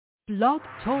Blog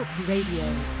Talk Radio.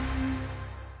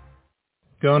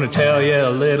 Gonna tell you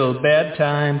a little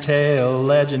bedtime tale,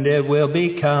 legend it will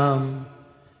become.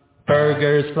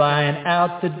 Burgers flying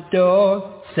out the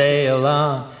door, sail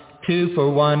on. 2 for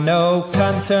 $1, no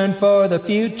concern for the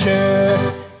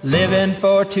future. Living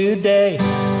for today,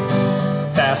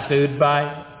 fast food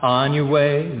bite on your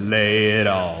way. Lay it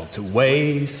all to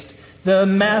waste, the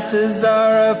masses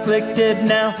are afflicted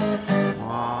now.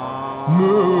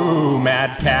 Moo,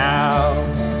 mad cow,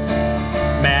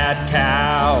 mad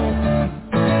cow.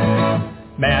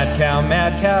 Mad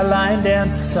cow, line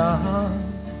dance song.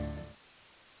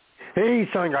 Hey,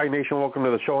 Sun Guy Nation, welcome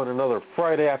to the show on another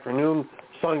Friday afternoon.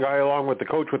 Sun Guy along with the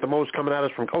coach with the most coming at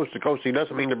us from coast to coast. He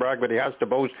doesn't mean to brag, but he has to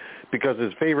boast because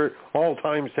his favorite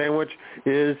all-time sandwich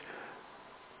is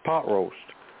pot roast.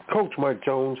 Coach Mike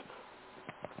Jones,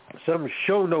 some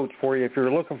show notes for you if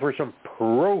you're looking for some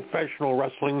professional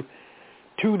wrestling.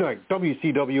 Tonight,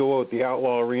 WCWO at the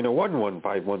Outlaw Arena,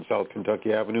 1151 South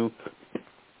Kentucky Avenue.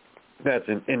 That's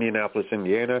in Indianapolis,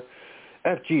 Indiana.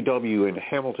 FGW in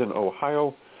Hamilton,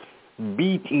 Ohio.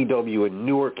 BTW in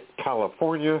Newark,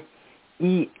 California.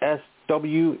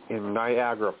 ESW in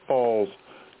Niagara Falls,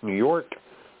 New York.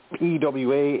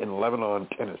 PWA in Lebanon,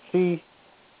 Tennessee.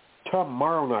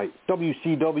 Tomorrow night,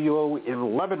 WCWO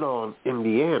in Lebanon,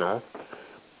 Indiana.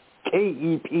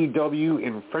 KEPW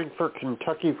in Frankfort,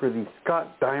 Kentucky for the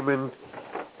Scott Diamond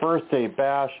Birthday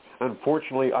Bash.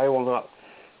 Unfortunately, I will not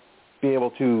be able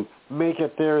to make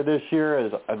it there this year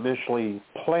as initially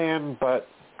planned, but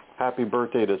happy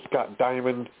birthday to Scott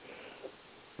Diamond.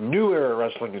 New Era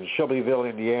Wrestling in Shelbyville,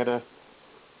 Indiana.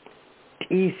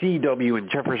 ECW in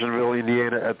Jeffersonville,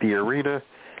 Indiana at the arena.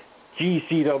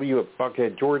 GCW at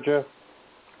Buckhead, Georgia.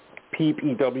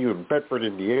 PPW in Bedford,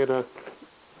 Indiana.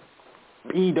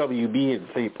 EWB in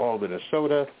St. Paul,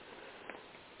 Minnesota.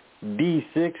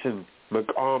 D6 in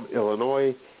Macomb,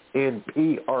 Illinois. And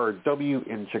PRW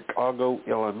in Chicago,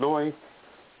 Illinois.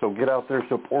 So get out there,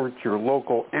 support your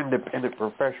local independent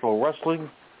professional wrestling.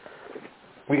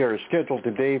 We are scheduled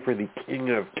today for the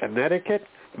King of Connecticut,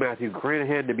 Matthew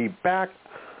Granahan, to be back.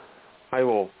 I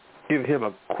will give him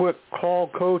a quick call,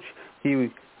 Coach. He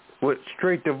went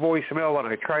straight to voicemail when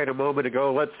I tried a moment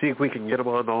ago. Let's see if we can get him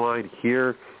on the line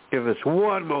here. Give us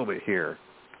one moment here.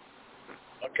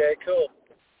 Okay, cool.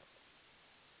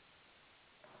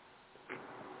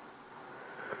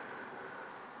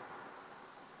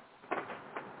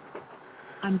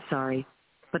 I'm sorry,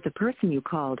 but the person you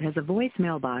called has a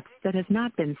voicemail box that has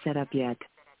not been set up yet.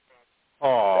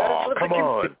 Oh, come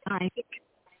on.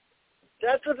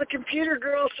 That's what the computer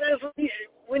girl says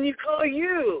when you call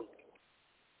you.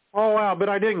 Oh, wow, but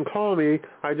I didn't call me.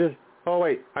 I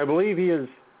believe he is.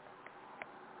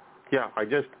 Yeah, I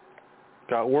just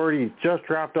got word he just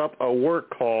wrapped up a work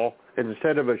call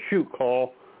instead of a shoot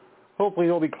call. Hopefully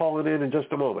he'll be calling in just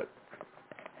a moment.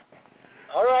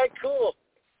 All right, cool.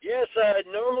 Yes,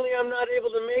 normally I'm not able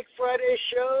to make Friday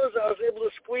shows. I was able to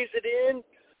squeeze it in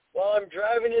while I'm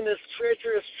driving in this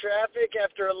treacherous traffic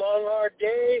after a long, hard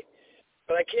day.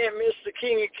 But I can't miss the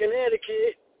King of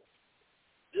Connecticut.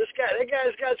 That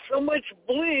guy's got so much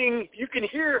bling, you can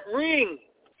hear it ring.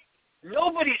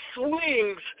 Nobody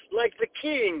swings like the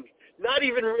King, not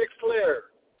even Ric Flair.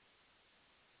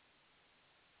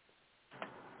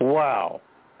 Wow.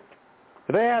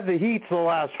 They had the heats the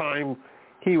last time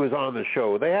he was on the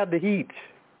show. They had the heat.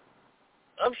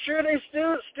 I'm sure they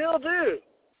still do.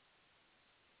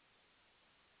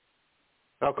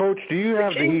 Now, Coach, do you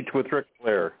have the heat with Ric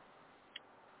Flair?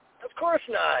 Of course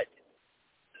not.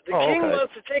 The King okay.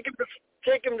 wants to take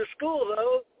him to school,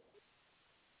 though.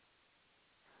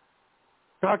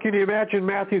 How can you imagine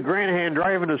Matthew Granahan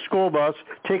driving a school bus,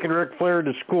 taking Ric Flair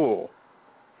to school?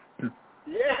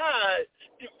 Yeah,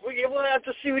 we'll have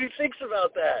to see what he thinks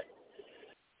about that.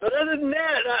 But other than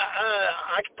that,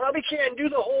 I probably can't do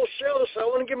the whole show, so I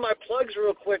want to give my plugs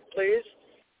real quick, please.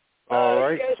 All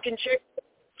right. You guys can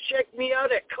check me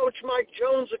out at Coach Mike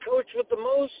Jones, the coach with the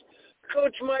most.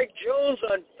 Coach Mike Jones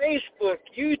on Facebook,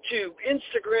 YouTube,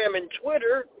 Instagram, and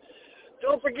Twitter.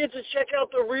 Don't forget to check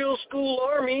out the Real School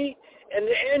Army and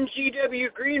the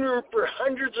NGW Green Room for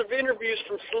hundreds of interviews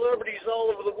from celebrities all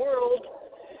over the world.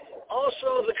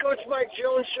 Also, the Coach Mike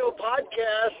Jones Show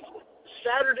podcast,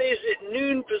 Saturdays at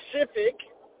noon Pacific.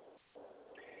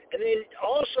 And then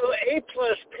also A+,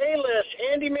 Payless,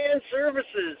 Handyman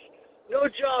Services. No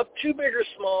job too big or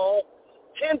small.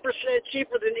 10%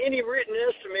 cheaper than any written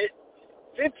estimate.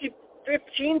 15%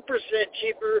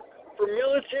 cheaper for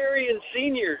military and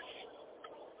seniors.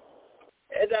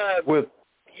 And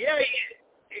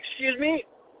excuse me?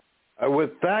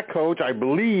 With that, Coach, I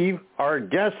believe our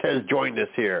guest has joined us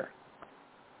here.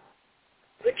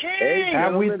 The King! Hey,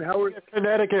 gentlemen, how are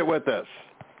Connecticut with us?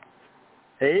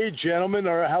 Hey, gentlemen,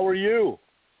 how are you?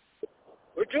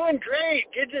 We're doing great.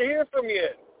 Good to hear from you.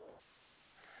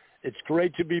 It's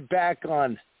great to be back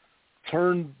on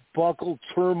Turnbuckle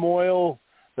Turmoil,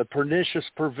 the pernicious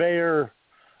purveyor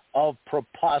of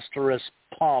preposterous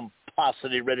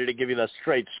pomposity, ready to give you the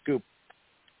straight scoop.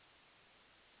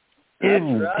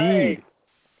 Indeed. Right.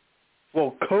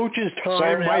 Well, Coach's time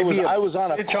Sorry, might be I was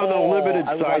on a it's call. on the limited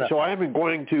side, so I'm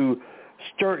going to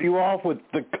start you off with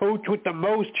the coach with the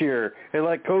most here and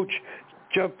let Coach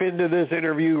jump into this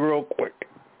interview real quick.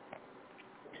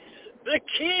 The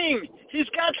King! He's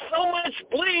got so much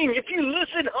bling. If you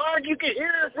listen hard, you can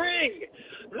hear it ring.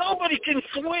 Nobody can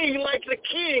swing like the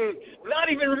King,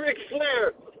 not even Ric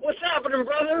Flair. What's happening,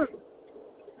 brother?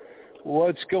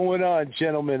 What's going on,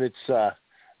 gentlemen? It's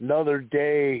another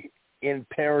day in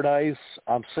paradise.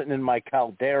 I'm sitting in my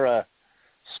Caldera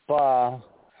spa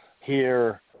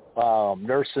here,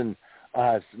 nursing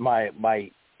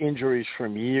my injuries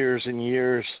from years and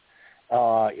years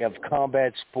of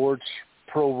combat sports,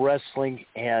 pro wrestling,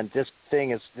 and this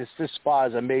spa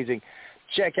is amazing.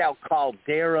 Check out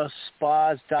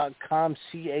calderaspas.com,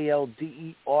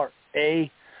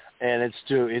 CALDERA, and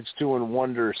it's doing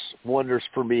wonders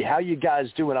for me. How you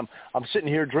guys doing? I'm sitting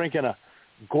here drinking a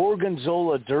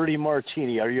Gorgonzola Dirty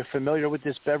Martini. Are you familiar with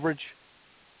this beverage?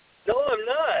 No, I'm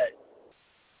not.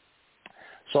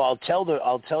 So I'll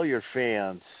tell your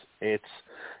fans it's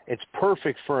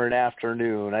perfect for an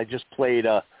afternoon. I just played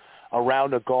a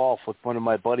round of golf with one of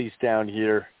my buddies down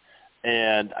here,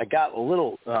 and I got a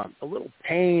little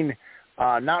pain,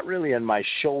 not really in my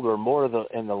shoulder, more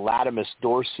in the latimus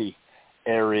dorsi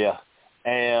area,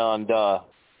 and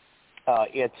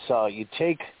you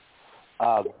take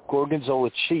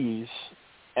Gorgonzola cheese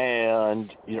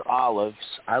and your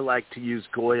olives. I like to use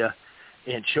Goya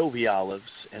anchovy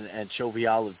olives and anchovy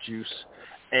olive juice,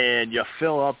 and you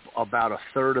fill up about a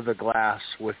third of the glass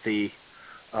with the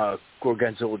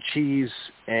Gorgonzola cheese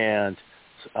and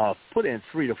put in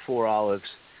 3 to 4 olives,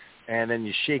 and then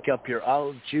you shake up your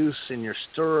olive juice and your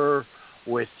stirrer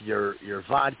with your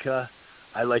vodka.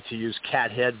 I like to use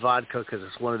Cat Head vodka because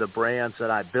it's one of the brands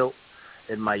that I built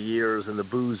in my years in the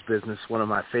booze business, one of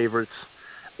my favorites,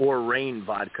 or Rain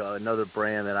vodka, another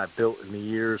brand that I built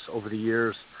over the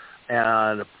years,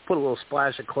 and put a little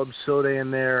splash of club soda in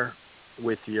there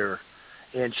with your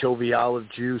anchovy olive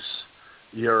juice,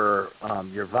 your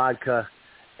vodka,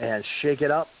 and shake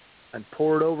it up and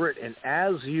pour it over it. And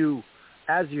as you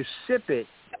sip it,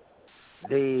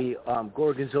 the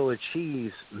Gorgonzola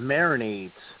cheese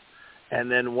marinades,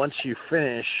 and then once you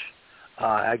finish,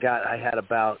 I had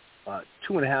about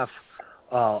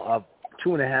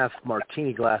 2.5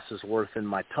 martini glasses worth in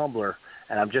my tumbler,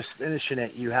 and I'm just finishing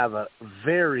it. You have a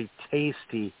very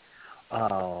tasty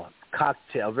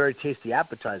cocktail, a very tasty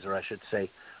appetizer, I should say,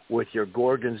 with your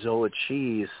Gorgonzola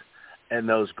cheese and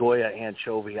those Goya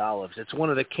anchovy olives. It's one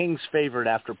of the King's favorite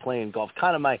after playing golf,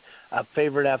 kind of my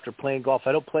favorite after playing golf.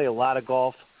 I don't play a lot of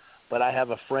golf, but I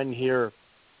have a friend here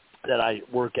that I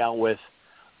work out with,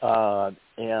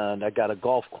 and I got a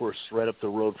golf course right up the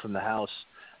road from the house,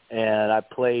 and I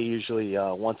play usually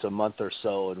once a month or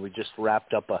so, and we just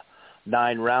wrapped up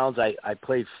 9 rounds. I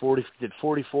did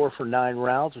 44 for 9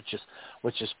 rounds,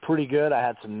 which is pretty good. I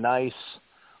had some nice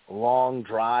long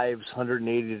drives,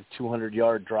 180 to 200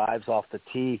 yard drives off the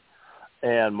tee,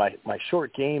 and my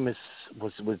short game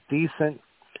was decent.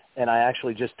 And I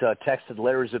actually just texted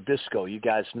Larry Zbyszko. You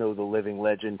guys know the living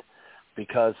legend,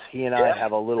 because he and I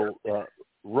have a little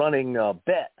running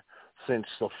bet since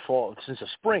the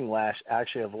spring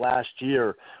of last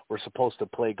year. We're supposed to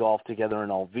play golf together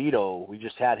in Oviedo. We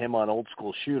just had him on Old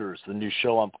School Shooters, the new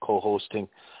show I'm co-hosting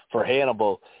for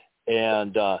Hannibal,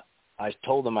 and I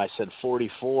told him, I said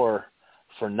 44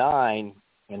 for 9,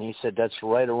 and he said that's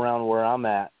right around where I'm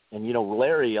at. And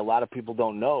Larry, a lot of people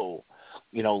don't know,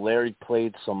 Larry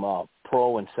played some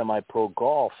pro and semi-pro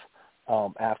golf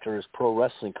after his pro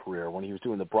wrestling career when he was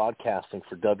doing the broadcasting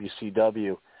for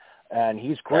WCW. And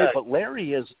he's great, but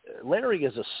Larry is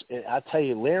I tell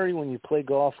you, Larry, when you play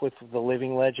golf with the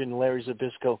living legend, Larry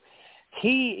Zbyszko,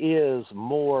 he is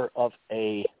more of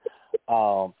a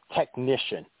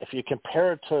technician. If you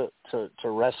compare it to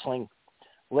wrestling,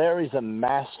 Larry's a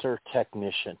master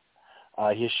technician.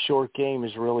 His short game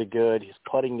is really good. His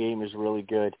putting game is really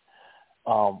good.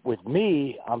 With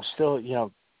me, I'm still,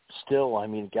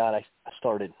 I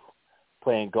started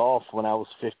playing golf when I was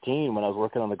 15, when I was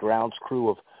working on the grounds crew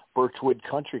of Birchwood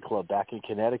Country Club back in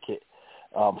Connecticut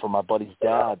for my buddy's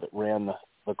dad that ran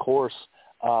the course.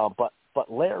 But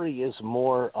Larry is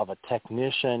more of a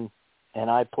technician, and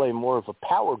I play more of a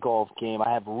power golf game.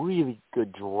 I have really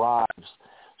good drives,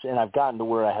 and I've gotten to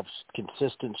where I have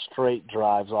consistent straight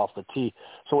drives off the tee.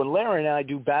 So when Larry and I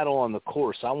do battle on the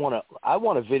course, I want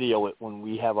to video it when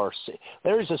we have our –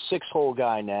 Larry's a 6-hole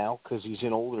guy now because he's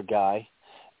an older guy,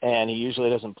 and he usually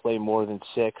doesn't play more than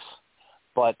 6.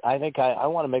 But I think I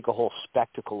want to make a whole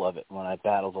spectacle of it when I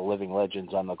battle the living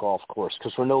legends on the golf course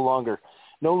because we're no longer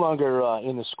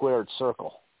in the squared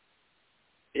circle.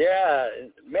 Yeah,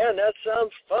 man, that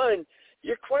sounds fun.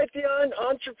 You're quite the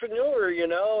entrepreneur,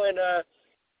 and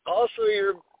also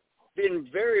you're been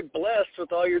very blessed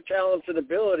with all your talents and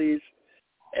abilities.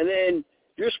 And then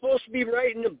you're supposed to be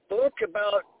writing a book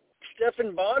about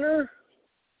Stephan Bonnar?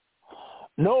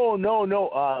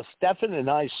 No. Stephan and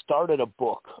I started a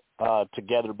book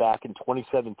together back in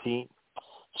 2017.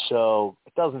 So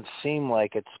it doesn't seem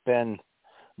like it's been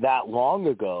that long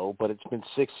ago, but it's been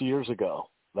 6 years ago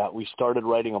that we started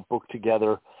writing a book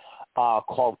together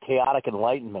called Chaotic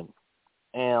Enlightenment.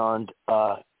 And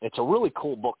it's a really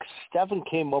cool book. Stephan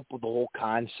came up with the whole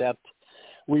concept.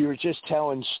 We were just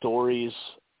telling stories,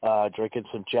 drinking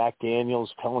some Jack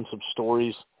Daniels, telling some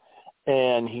stories.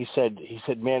 And he said,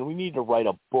 man, we need to write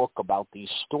a book about these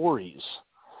stories.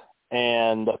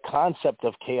 And the concept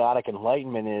of Chaotic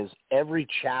Enlightenment is every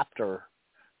chapter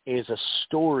is a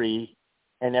story,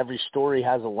 and every story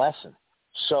has a lesson.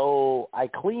 So I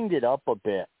cleaned it up a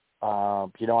bit.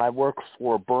 I work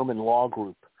for Berman Law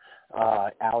Group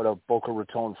out of Boca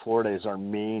Raton, Florida, is our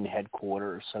main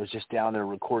headquarters. I was just down there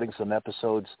recording some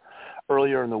episodes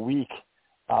earlier in the week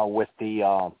with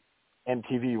the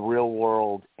MTV Real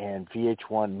World and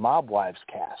VH1 Mob Wives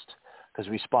cast because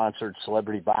we sponsored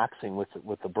celebrity boxing with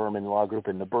the Berman Law Group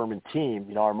and the Berman team,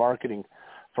 our marketing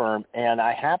firm. And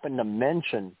I happened to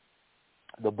mention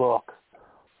the book,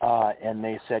 and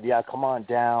they said, yeah, come on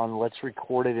down. Let's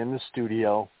record it in the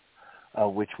studio,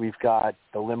 which we've got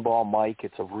the Limbaugh mic.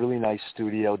 It's a really nice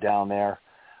studio down there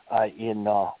in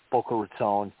Boca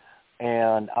Raton.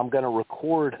 And I'm going to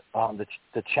record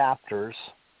the chapters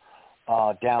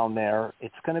down there.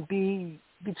 It's going to be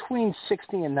between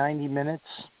 60 and 90 minutes.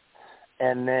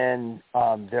 And then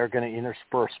they're going to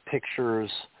intersperse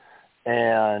pictures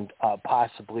and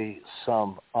possibly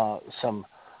some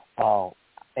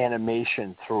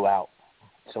animation throughout.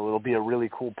 So it'll be a really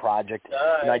cool project.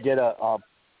 And I did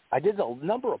a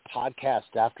number of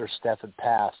podcasts after Stephan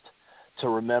passed to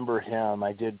remember him.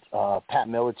 I did Pat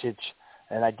Milicic,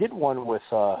 and I did one with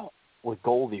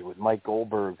Goldie, with Mike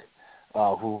Goldberg,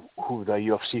 who the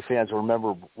UFC fans will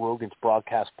remember, Rogan's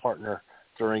broadcast partner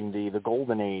during the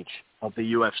golden age of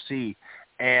the UFC.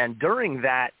 And during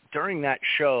that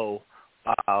show,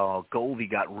 Goldie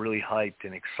got really hyped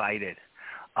and excited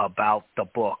about the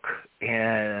book.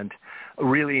 And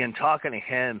really, in talking to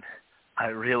him, I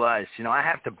realized, I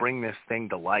have to bring this thing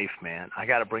to life, man. I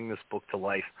got to bring this book to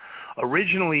life.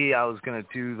 Originally, I was going to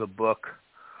do the book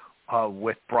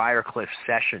with Briarcliff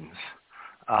Sessions,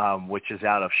 which is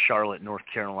out of Charlotte, North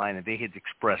Carolina. They had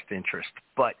expressed interest.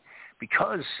 But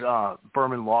because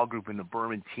Berman Law Group and the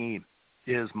Berman team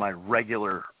is my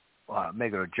regular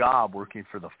job working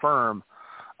for the firm,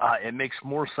 it makes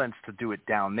more sense to do it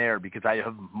down there because I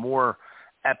have more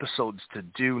episodes to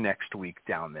do next week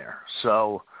down there.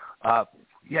 So,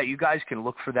 you guys can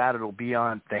look for that. It'll be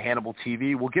on the Hannibal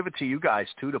TV. We'll give it to you guys,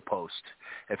 too, to post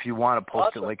if you want to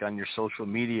post it like on your social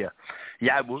media.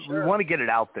 Yeah, we want to get it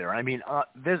out there. I mean,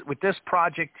 with this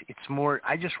project, it's more –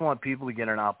 I just want people to get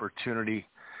an opportunity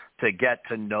to get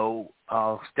to know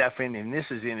Stephan, and this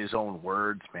is in his own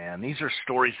words, man. These are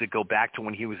stories that go back to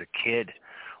when he was a kid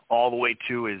all the way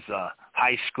to his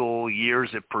high school years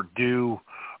at Purdue,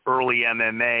 early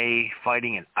MMA,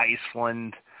 fighting in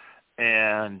Iceland.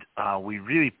 And we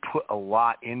really put a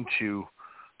lot into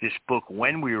this book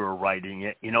when we were writing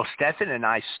it. Stephan and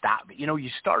I stopped. You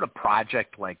start a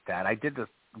project like that. I did the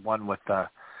one with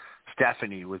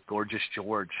Stephanie, with Gorgeous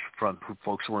George, who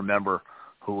folks will remember,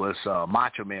 who was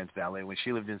Macho Man's valet when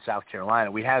she lived in South Carolina.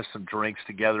 We had some drinks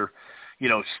together,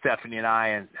 Stephanie and I,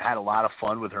 and had a lot of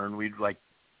fun with her. And we'd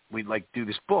do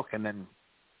this book, and then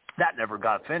that never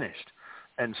got finished.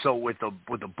 And so with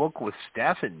the book with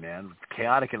Stephan, man, with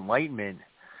Chaotic Enlightenment,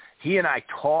 he and I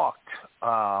talked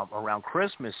around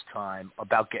Christmas time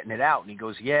about getting it out. And he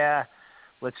goes, yeah,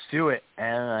 let's do it.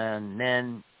 And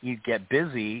then you get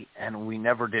busy, and we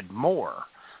never did more.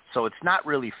 So it's not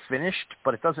really finished,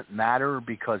 but it doesn't matter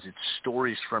because it's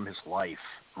stories from his life,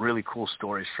 really cool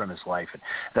stories from his life. And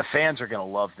the fans are going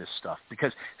to love this stuff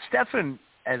because Stephan,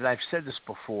 as I've said this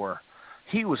before,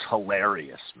 he was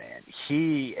hilarious, man.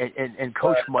 He and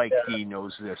Coach Mike, he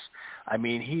knows this. I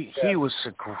mean, he was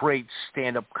a great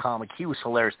stand-up comic. He was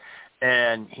hilarious,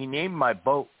 and he named my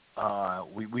boat.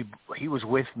 He was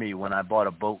with me when I bought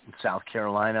a boat in South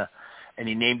Carolina, and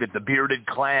he named it the Bearded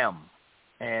Clam.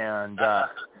 And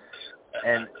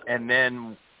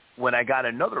then when I got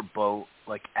another boat,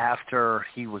 like after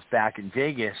he was back in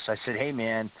Vegas, I said, hey,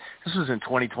 man, this was in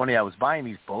 2020. I was buying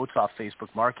these boats off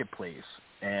Facebook Marketplace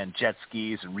and jet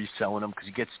skis and reselling them because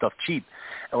you get stuff cheap.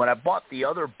 And when I bought the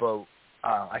other boat,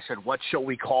 I said, what shall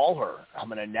we call her? I'm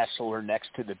going to nestle her next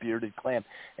to the Bearded Clam.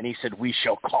 And he said, we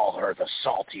shall call her the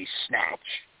Salty Snatch.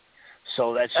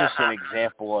 So that's just an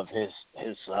example of his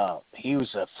he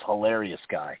was a hilarious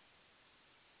guy.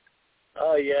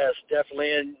 Oh, yes,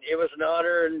 definitely. And it was an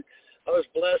honor, and I was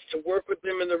blessed to work with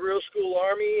him in the Real School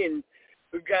Army, and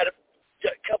we've got a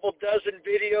couple dozen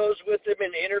videos with him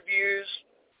and interviews,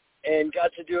 and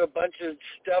got to do a bunch of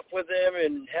stuff with him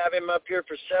and have him up here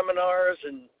for seminars,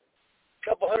 and a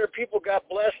couple hundred people got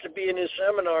blessed to be in his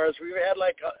seminars. We had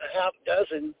like a half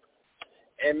dozen,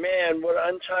 and man, what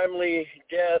untimely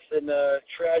death and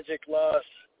tragic loss.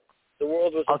 The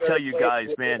world was. I'll tell you guys,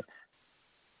 man.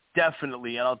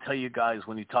 Definitely, and I'll tell you guys,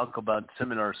 when you talk about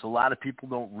seminars, a lot of people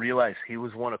don't realize he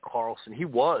was one of he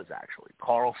was actually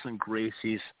Carlson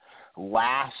Gracie's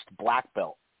last black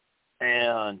belt.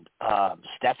 And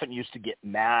Stefan used to get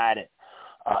mad at,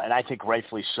 and I think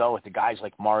rightfully so, at the guys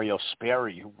like Mario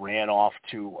Sperry, who ran off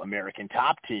to American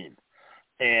Top Team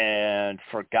and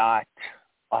forgot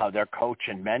their coach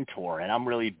and mentor. And I'm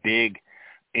really big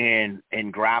in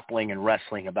grappling and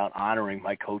wrestling about honoring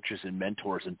my coaches and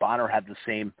mentors. And Bonner had the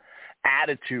same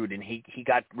attitude, and he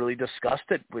got really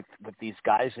disgusted with these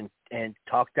guys and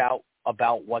talked out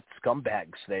about what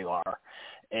scumbags they are.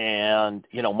 And,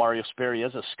 you know, Mario Sperry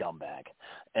is a scumbag.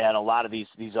 And a lot of these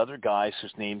other guys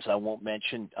whose names I won't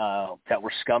mention that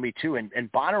were scummy too.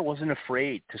 And Bonner wasn't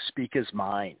afraid to speak his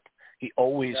mind. He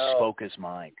always spoke his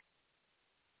mind.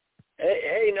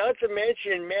 Hey, not to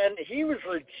mention, man, he was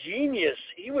a genius.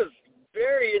 He was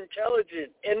very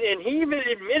intelligent. And he even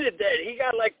admitted that he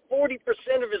got like 40%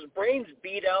 of his brains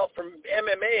beat out from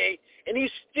MMA, and he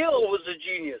still was a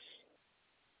genius.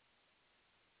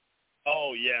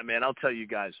 Oh, yeah, man, I'll tell you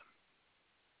guys.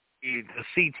 The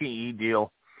CTE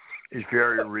deal is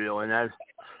very real. And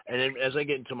as I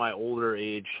get into my older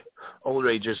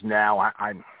ages now,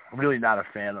 I'm really not a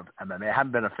fan of MMA. I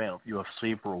haven't been a fan of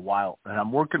UFC for a while. And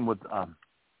I'm working with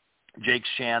Jake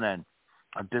Shannon,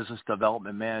 a business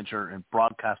development manager and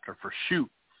broadcaster for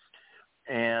Shoot.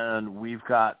 And we've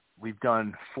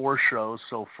done 4 shows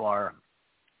so far.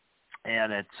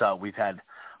 And we've had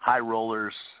high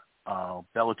rollers,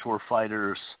 Bellator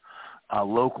fighters,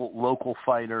 local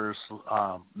fighters,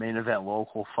 main event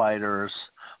local fighters,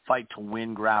 fight to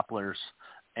win grapplers.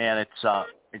 And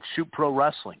it's Shoot Pro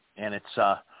Wrestling. And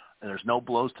there's no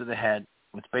blows to the head.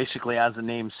 It's basically, as the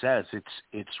name says,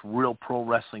 it's real pro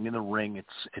wrestling in the ring.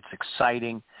 It's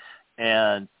exciting,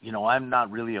 and you know, I'm not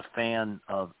really a fan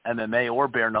of MMA or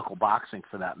bare knuckle boxing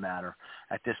for that matter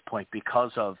at this point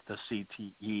because of the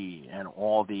CTE and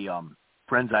all the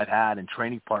friends I've had and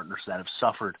training partners that have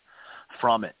suffered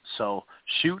from it. So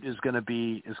Shoot is going to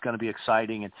be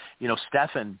exciting, and you know,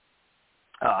 Stefan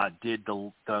did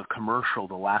the commercial,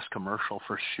 the last commercial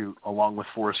for Shoot, along with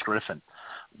Forrest Griffin.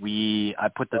 I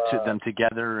put the two of them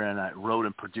together, and I wrote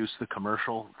and produced the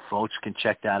commercial. Folks can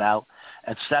check that out.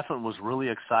 And Stefan was really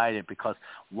excited because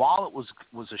while it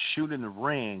was a shoot in the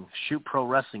ring, Shoot Pro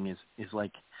Wrestling is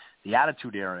like the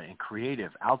Attitude Era and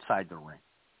creative outside the ring.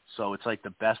 So it's like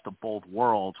the best of both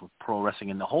worlds with pro wrestling.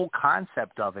 And the whole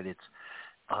concept of it, it's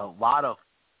a lot of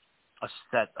us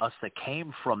that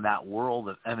came from that world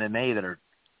of MMA that are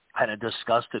kind of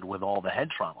disgusted with all the head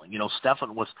trauma. You know,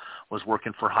 Stefan was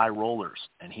working for High Rollers,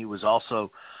 and he was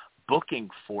also booking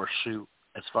for Shoot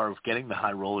as far as getting the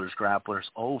High Rollers grapplers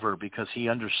over because he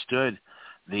understood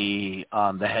the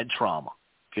head trauma,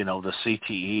 you know, the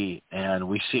CTE, and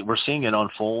we're seeing it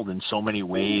unfold in so many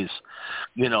ways,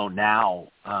 you know, now.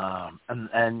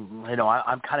 And you know,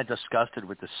 I'm kind of disgusted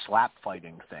with the slap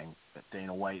fighting thing that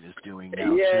Dana White is doing now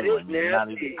too. I mean, they're not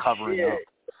even covering up.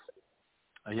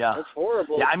 Yeah, that's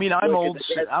horrible. Yeah, I mean, I'm old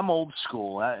school. I'm old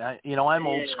school.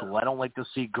 I don't like to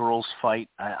see girls fight.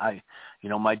 You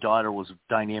know, my daughter was a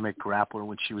dynamic grappler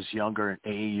when she was younger, an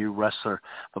AAU wrestler.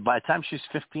 But by the time she was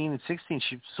 15 and 16,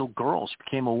 she was still girl. She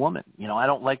became a woman. You know, I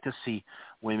don't like to see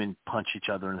women punch each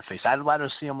other in the face. I'd rather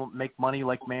see them make money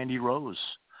like Mandy Rose,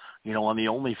 you know, on the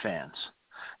OnlyFans.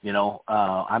 You know,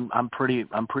 I'm pretty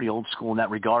old school in that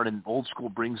regard, and old school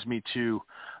brings me to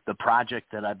the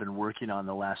project that I've been working on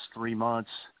the last 3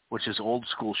 months, which is Old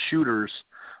School Shooters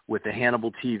with the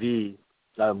Hannibal TV.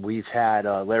 We've had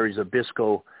Larry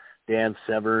Zbyszko, Dan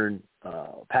Severn,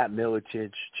 Pat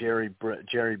Milicic, Jerry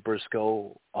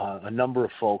Briscoe, a number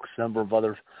of folks, number of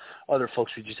other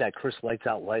folks. We just had Chris Lights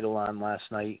Out Lytle on last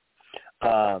night.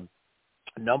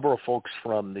 a number of folks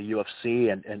from the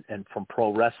UFC and from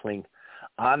pro wrestling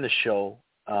on the show,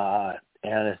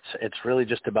 and it's really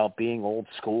just about being old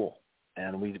school.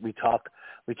 And we talk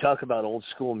about old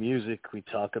school music, we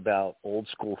talk about old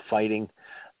school fighting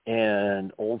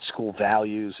and old school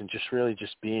values, and just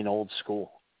being old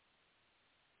school.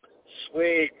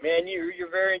 Sweet, man, you're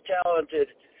very talented.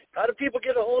 How do people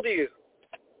get a hold of you?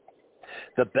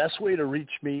 The best way to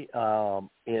reach me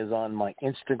is on my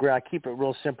Instagram. I keep it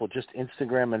real simple, just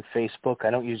Instagram and Facebook.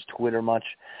 I don't use Twitter much.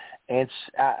 And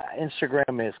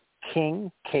Instagram is King,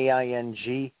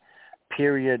 King,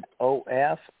 period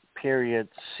OF, period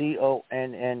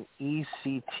CONNECTICUT,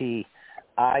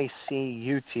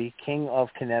 King of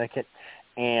Connecticut.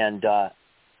 And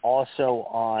also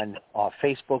on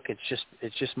Facebook,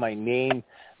 it's just my name,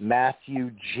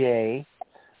 Matthew J.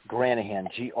 Granahan,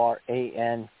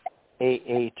 Granahan.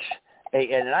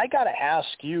 And I got to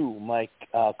ask you, Mike,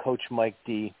 Coach Mike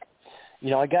D,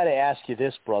 I got to ask you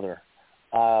this, brother.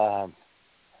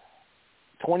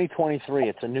 2023,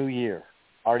 it's a new year.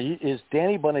 Is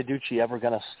Danny Bonaducci ever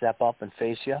going to step up and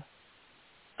face you?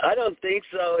 I don't think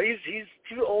so. He's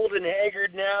too old and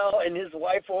haggard now, and his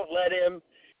wife won't let him.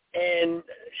 And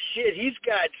shit, he's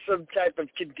got some type of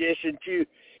condition too.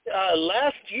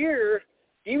 Last year,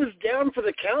 he was down for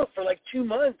the count for like 2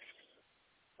 months.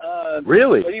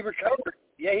 Really? But he recovered.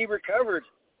 Yeah, he recovered.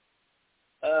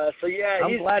 So yeah,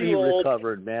 I'm glad he old.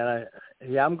 recovered, man.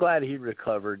 I'm glad he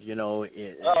recovered.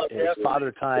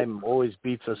 Father Time always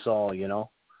beats us all. Yeah.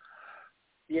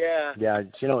 Yeah.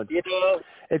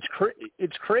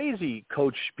 It's crazy,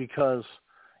 Coach, because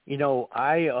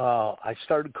I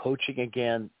started coaching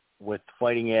again with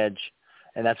Fighting Edge,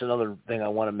 and that's another thing I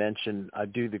want to mention. I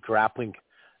do the grappling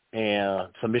and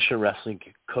submission wrestling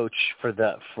coach for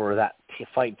that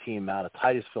fight team out of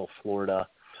Titusville, Florida,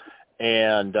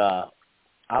 and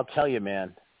I'll tell you,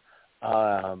 man,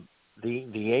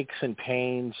 the aches and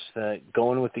pains,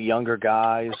 going with the younger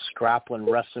guys, grappling,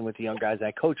 wrestling with the young guys.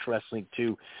 I coach wrestling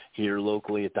too here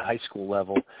locally at the high school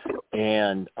level,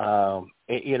 and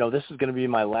this is going to be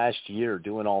my last year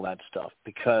doing all that stuff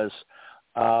because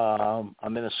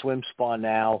I'm in a swim spa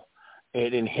now.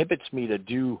 It inhibits me to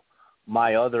do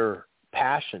my other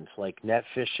passions like net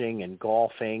fishing and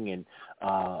golfing and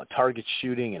target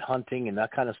shooting and hunting and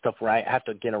that kind of stuff where I have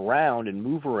to get around and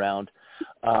move around.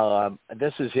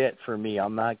 This is it for me.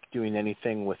 I'm not doing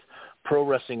anything with pro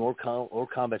wrestling or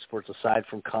combat sports aside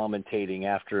from commentating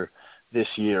after this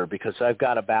year because I've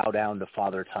got to bow down to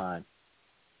Father Time.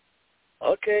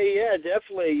 Okay, yeah,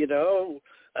 definitely,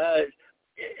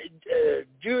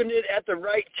 doing it at the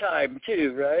right time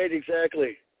too, right?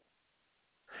 Exactly.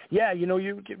 Yeah,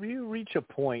 you reach a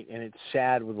point, and it's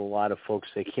sad with a lot of folks,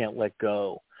 they can't let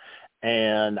go.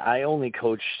 And I only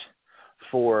coached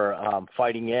for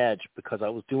Fighting Edge because I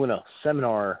was doing a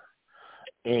seminar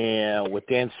with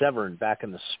Dan Severn back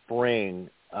in the spring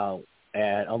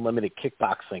at Unlimited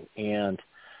Kickboxing. And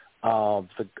a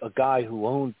guy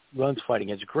who runs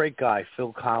Fighting Edge, a great guy,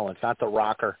 Phil Collins, not the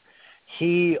rocker,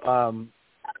 he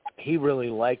really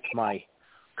liked my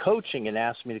coaching and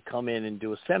asked me to come in and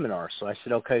do a seminar. So I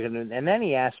said, okay. And then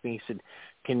he asked me, he said,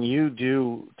 can you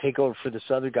take over for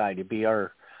this other guy to be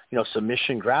our,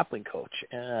 submission grappling coach?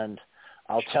 And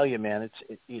I'll tell you, man,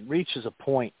 it reaches a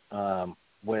point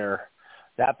where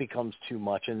that becomes too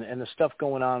much. And the stuff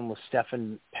going on with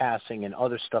Stefan passing and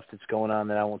other stuff that's going on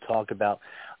that I won't talk about,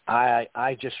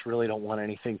 I just really don't want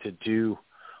anything to do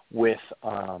with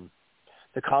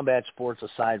the combat sports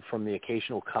aside from the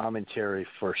occasional commentary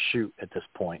for shoot at this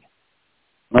point.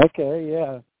 Okay,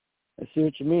 yeah. I see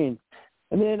what you mean.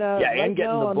 And then and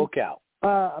getting the book out.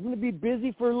 I'm going to be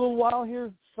busy for a little while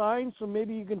here, Sign, so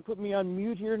maybe you can put me on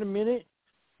mute here in a minute.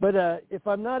 But if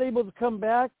I'm not able to come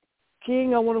back,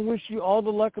 King, I want to wish you all the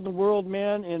luck in the world,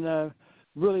 man, and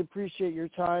really appreciate your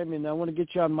time, and I want to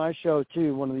get you on my show,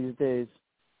 too, one of these days.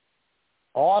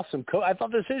 Awesome. I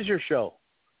thought this is your show.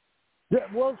 Yeah,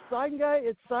 well,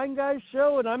 it's Sign Guy's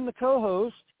show, and I'm the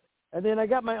co-host. And then I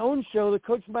got my own show, the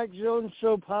Coach Mike Jones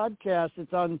Show podcast.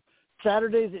 It's on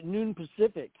Saturdays at noon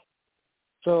Pacific.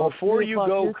 So before you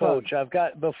go, Coach, I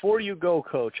got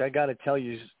to tell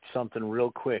you something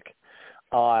real quick.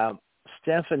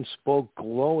 Stefan spoke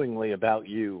glowingly about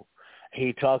you.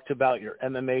 He talked about your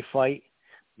MMA fight,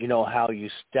 how you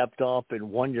stepped up and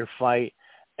won your fight,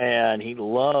 and he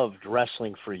loved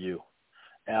wrestling for you.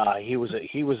 He was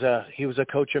a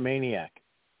coach-a-maniac.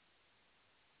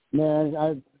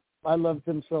 Man, I loved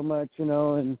him so much,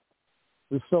 and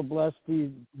was so blessed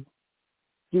to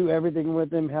do everything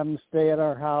with him, have him stay at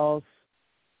our house.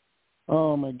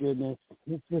 Oh my goodness,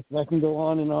 it's just I can go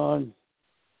on and on.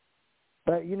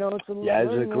 But it's a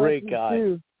he's a great guy.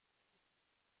 Too.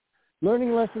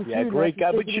 learning lesson Yeah, too. great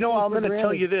guy. But I'm going to tell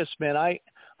granted. you this, man.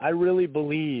 I really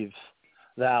believe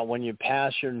that when you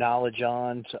pass your knowledge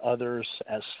on to others,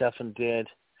 as Stefan did,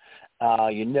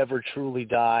 you never truly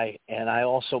die. And I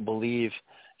also believe,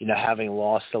 having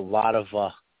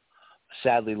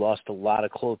sadly lost a lot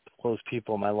of close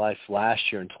people in my life last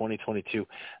year in 2022,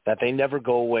 that they never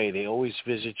go away. They always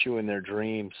visit you in your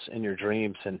dreams,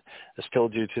 and they still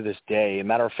do to this day. As a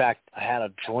matter of fact, I had a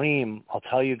dream. I'll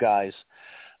tell you guys,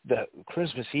 that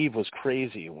Christmas Eve was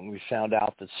crazy when we found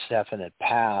out that Stefan had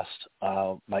passed.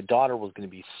 My daughter was going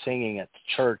to be singing at the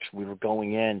church. We were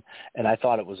going in, and I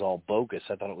thought it was all bogus.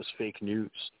 I thought it was fake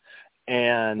news.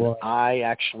 And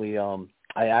I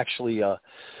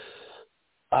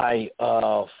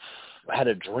had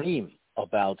a dream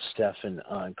about Stefan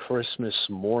on Christmas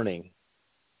morning,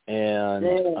 and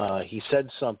he said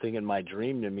something in my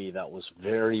dream to me that was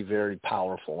very, very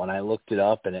powerful. And I looked it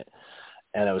up, and it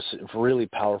was really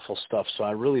powerful stuff. So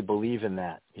I really believe in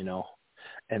that, in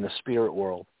the spirit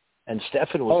world. And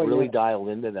Stefan was really dialed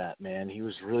into that, man. He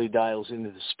was really dialed into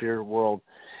the spirit world,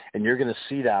 and you're going to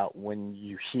see that when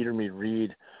you hear me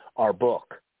read our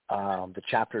book. The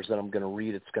chapters that I'm going to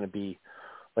read, it's going to be,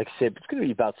 like I said, it's going to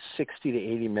be about 60 to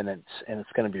 80 minutes, and it's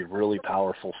going to be really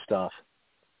powerful stuff.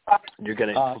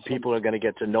 People are going to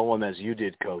get to know him as you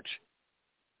did, Coach.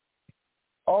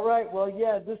 All right. Well,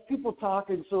 yeah, there's people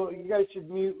talking, so you guys should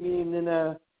mute me, and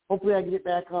then hopefully I can get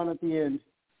back on at the end.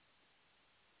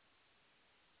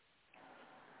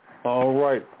 All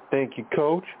right. Thank you,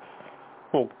 Coach.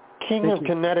 Well, King of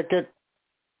Connecticut,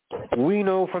 we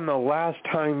know from the last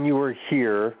time you were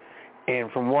here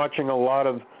and from watching a lot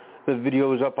of the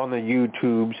videos up on the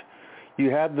YouTubes,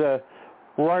 you had the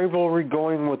rivalry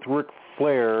going with Ric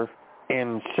Flair,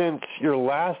 and since your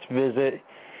last visit,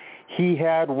 he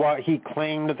had what he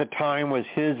claimed at the time was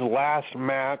his last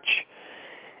match.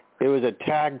 It was a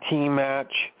tag team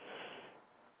match.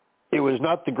 It was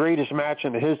not the greatest match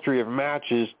in the history of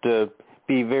matches, to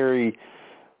be very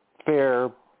fair.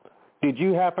 Did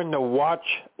you happen to watch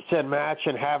said match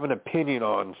and have an opinion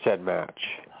on said match?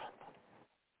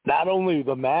 Not only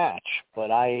the match, but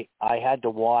I had to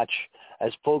watch.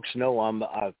 As folks know, I'm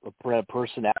a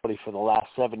personality for the last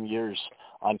 7 years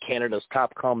on Canada's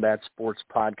top combat sports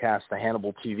podcast, the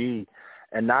Hannibal TV.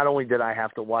 And not only did I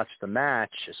have to watch the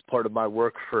match as part of my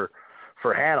work for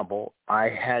Hannibal, I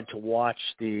had to watch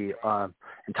the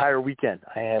entire weekend.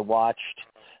 I had watched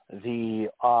the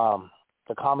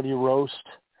comedy roast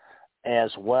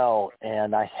as well,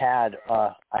 and I had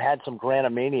some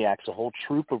Granamaniacs, a whole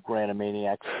troop of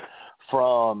Granamaniacs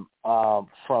from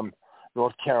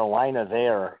North Carolina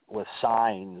there with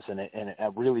signs, and it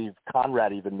really,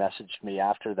 Conrad even messaged me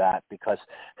after that, because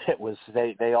it was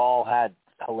they all had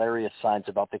hilarious signs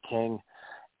about the King,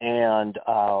 and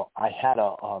I had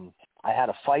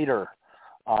a fighter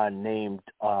named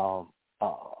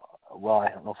well, I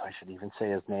don't know if I should even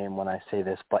say his name when I say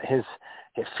this, but his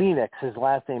Phoenix, his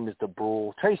last name is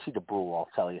DeBrule, Tracy DeBrule, I'll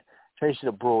tell you. Tracy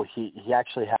DeBrule, he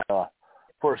actually had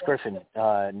Forrest Griffin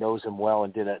knows him well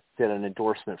and did an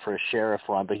endorsement for a sheriff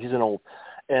run, but he's an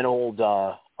old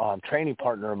training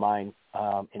partner of mine,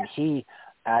 and he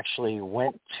actually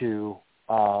went to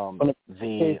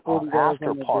the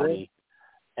after party,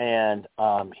 and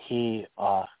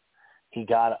he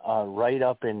got right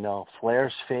up in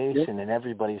Flair's face and in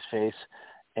everybody's face,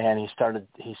 and he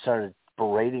started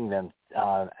berating them,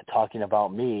 talking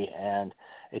about me, and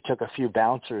it took a few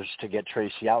bouncers to get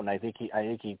Tracy out, and I think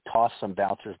he tossed some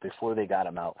bouncers before they got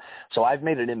him out. So I've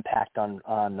made an impact on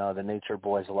the Nature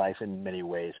Boy's life in many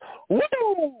ways. Woo!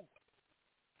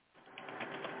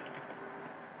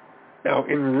 Now,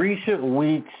 in recent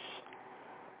weeks,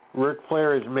 Ric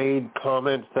Flair has made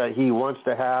comments that he wants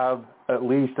to have at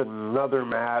least another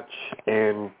match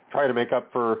and try to make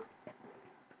up for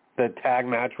the tag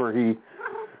match where he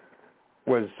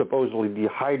was supposedly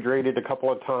dehydrated a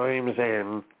couple of times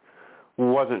and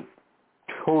wasn't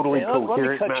totally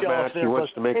coherent in that match. He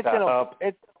wants to make that up.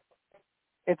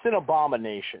 It's an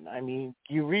abomination. I mean,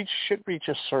 you should reach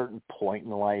a certain point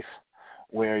in life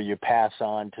where you pass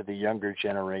on to the younger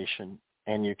generation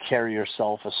and you carry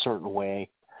yourself a certain way.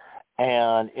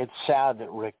 And it's sad that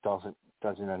Rick doesn't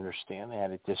understand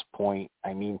that at this point.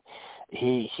 I mean,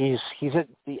 he's at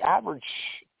the average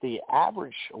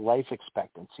life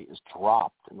expectancy has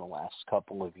dropped in the last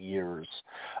couple of years,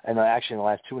 and actually in the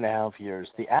last 2.5 years.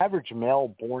 The average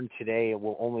male born today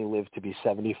will only live to be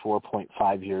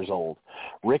 74.5 years old.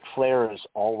 Ric Flair is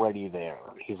already there.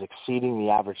 He's exceeding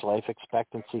the average life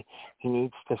expectancy. He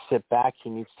needs to sit back. He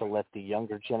needs to let the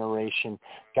younger generation,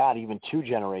 even 2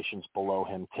 generations below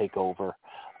him, take over.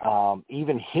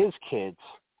 Even his kids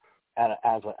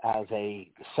as a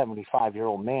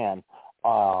 75-year-old man,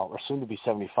 or soon to be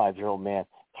 75-year-old man,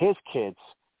 his kids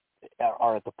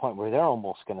are at the point where they're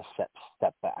almost going to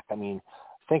step back. I mean,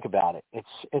 think about it.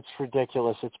 It's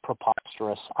ridiculous. It's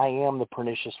preposterous. I am the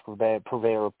pernicious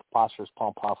purveyor of preposterous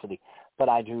pomposity, but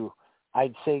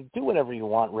I'd say do whatever you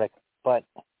want, Rick, but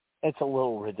it's a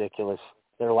little ridiculous.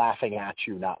 They're laughing at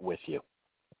you, not with you.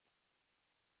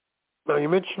 Now, you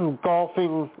mentioned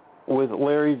golfing with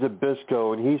Larry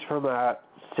Zbyszko, and he's from that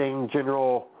same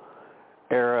general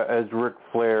era as Ric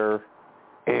Flair,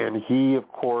 and he,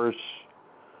 of course,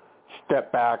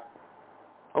 stepped back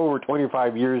over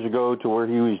 25 years ago to where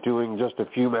he was doing just a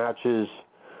few matches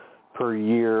per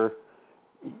year.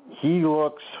 He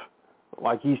looks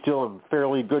like he's still in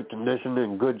fairly good condition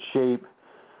and good shape.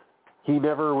 He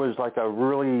never was like a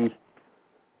really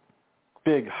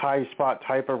big high spot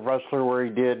type of wrestler where he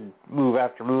did move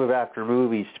after move after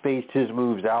move. He spaced his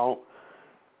moves out.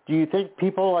 Do you think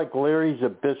people like Larry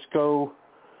Zbyszko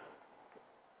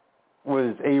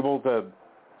was able to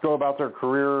go about their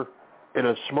career in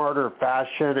a smarter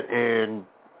fashion and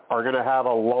are going to have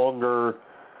a longer,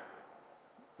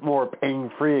 more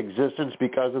pain-free existence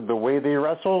because of the way they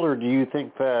wrestle? Or do you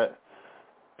think that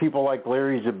people like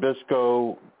Larry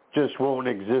Zbyszko just won't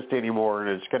exist anymore and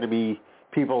it's going to be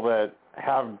people that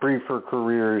have briefer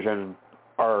careers and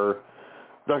are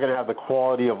not going to have the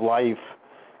quality of life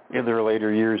in their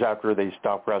later years after they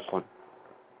stop wrestling?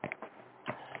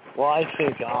 Well, I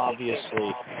think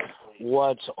obviously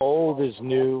what's old is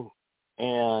new,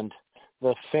 and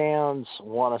the fans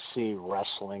want to see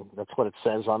wrestling. That's what it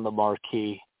says on the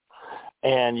marquee.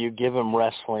 And you give them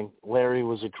wrestling. Larry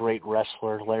was a great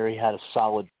wrestler. Larry had a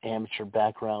solid amateur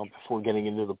background before getting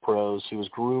into the pros. He was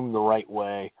groomed the right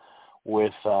way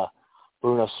with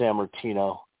Bruno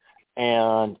Sammartino,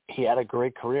 and he had a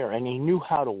great career, and he knew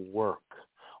how to work.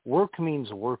 Work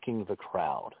means working the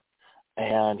crowd,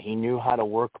 and he knew how to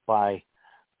work by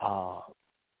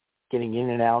getting in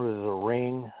and out of the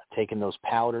ring, taking those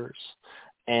powders,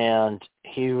 and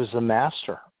he was a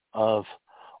master of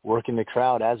working the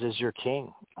crowd, as is your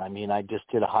king. I mean, I just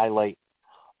did a highlight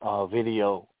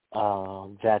video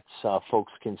that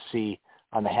folks can see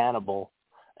on the Hannibal,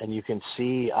 and you can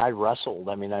see I wrestled.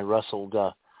 I mean, I wrestled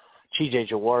T.J.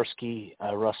 Jaworski,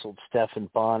 I wrestled Stephan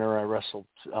Bonner, I wrestled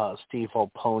Steve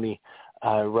Oponi,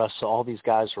 I wrestled, all these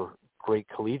guys were great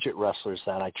collegiate wrestlers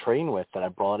that I trained with, that I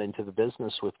brought into the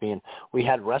business with me, and we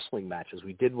had wrestling matches.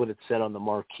 We did what it said on the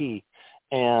marquee,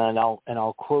 and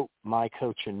I'll quote my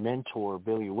coach and mentor,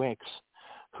 Billy Wicks,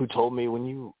 who told me, when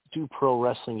you do pro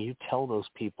wrestling, you tell those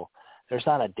people, there's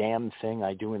not a damn thing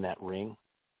I do in that ring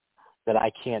that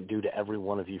I can't do to every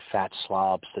one of you fat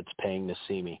slobs that's paying to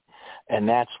see me. And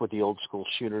that's what the old school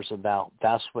shooter's about.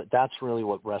 That's really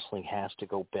what wrestling has to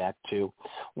go back to.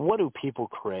 What do people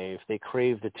crave? They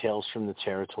crave the tales from the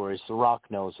territories. The Rock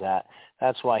knows that.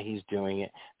 That's why he's doing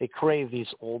it. They crave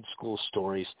these old school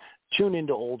stories. Tune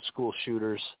into Old School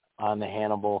Shooters on the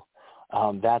Hannibal.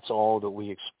 That's all that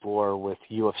we explore with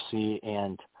UFC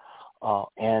and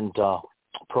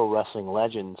Pro Wrestling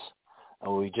Legends.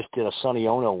 We just did a Sonny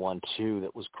Ono one, too,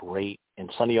 that was great.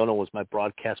 And Sonny Ono was my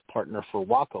broadcast partner for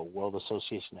WACO, World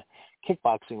Association of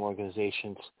Kickboxing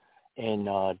Organizations, in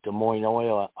Des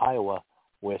Moines, Iowa,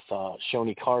 with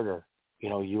Shoney Carter,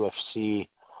 UFC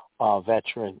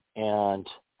veteran. And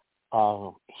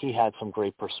he had some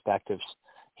great perspectives.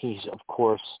 He's, of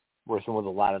course, working with a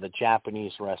lot of the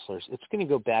Japanese wrestlers. It's going to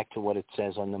go back to what it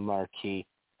says on the marquee.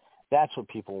 That's what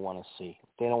people want to see.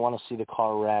 They don't want to see the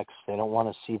car wrecks. They don't want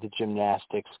to see the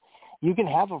gymnastics. You can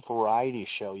have a variety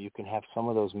show. You can have some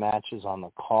of those matches on the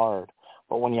card.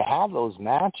 But when you have those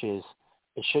matches,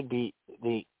 it should be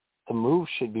the move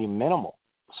should be minimal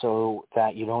so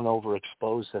that you don't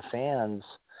overexpose the fans,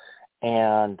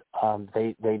 and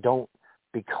they don't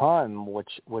become,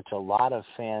 which a lot of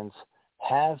fans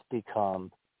have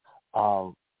become,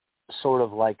 sort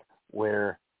of like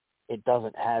where it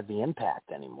doesn't have the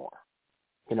impact anymore.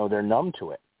 They're numb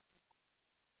to it.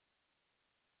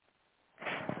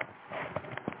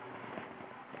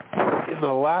 In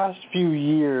the last few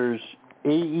years,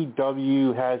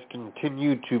 AEW has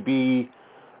continued to be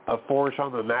a force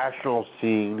on the national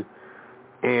scene,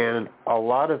 and a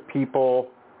lot of people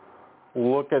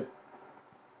look at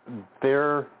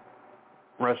their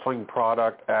wrestling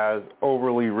product as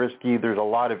overly risky. There's a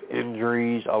lot of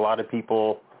injuries. A lot of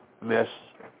people miss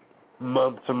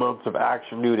months and months of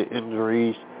action due to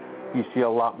injuries. You see a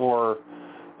lot more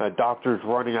doctors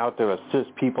running out to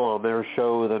assist people on their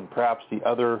show than perhaps the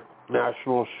other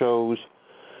national shows.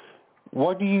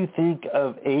 What do you think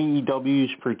of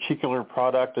AEW's particular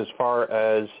product as far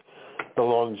as the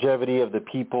longevity of the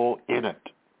people in it?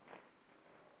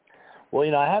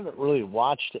 Well, I haven't really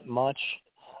watched it much.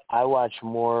 I watch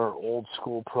more old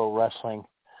school pro wrestling.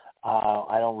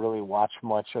 I don't really watch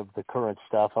much of the current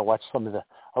stuff. I watch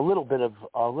a little bit of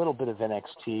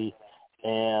NXT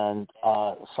and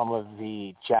some of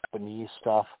the Japanese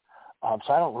stuff.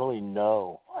 So I don't really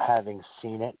know, having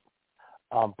seen it.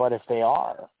 But if they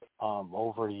are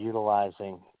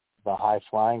overutilizing the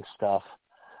high-flying stuff,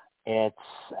 I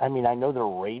know their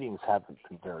ratings haven't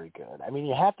been very good.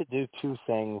 You have to do two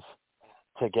things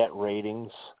to get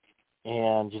ratings.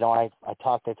 And, I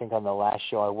talked, I think, on the last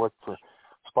show, I worked for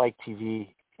Spike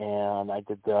TV, and I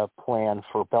did the plan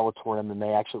for Bellator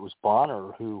MMA. Actually, it was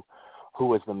Bonner who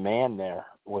was the man there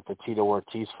with the Tito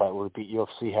Ortiz fight where he beat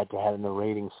UFC head-to-head in the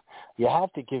ratings. You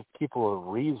have to give people a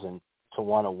reason to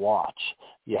want to watch.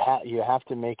 You have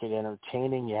to make it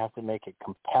entertaining. You have to make it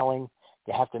compelling.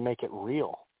 You have to make it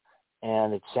real.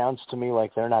 And it sounds to me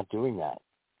like they're not doing that.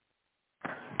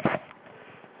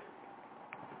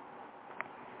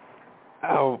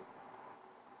 Oh,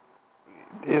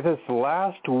 this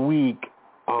last week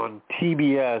on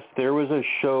TBS, there was a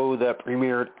show that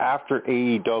premiered after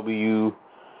AEW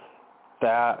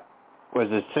that was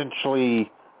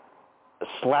essentially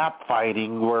slap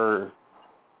fighting where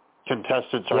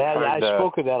contestants are trying to... I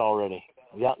spoke of that already.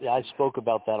 Yeah, I spoke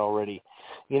about that already.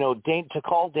 To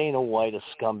call Dana White a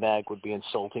scumbag would be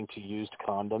insulting to used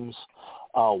condoms.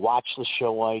 Watch the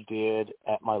show I did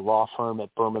at my law firm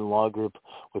at Berman Law Group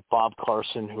with Bob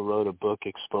Carson, who wrote a book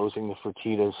exposing the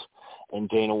Fertittas and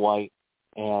Dana White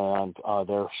and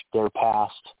their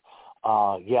past.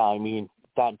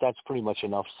 That's pretty much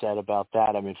enough said about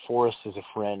that. Forrest is a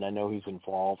friend. I know he's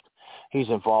involved. He's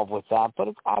involved with that, but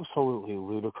it's absolutely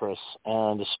ludicrous,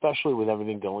 and especially with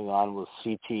everything going on with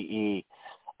CTE.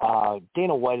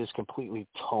 Dana White is completely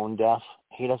tone deaf.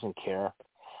 He doesn't care.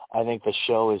 I think the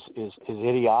show is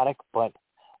idiotic, but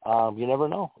you never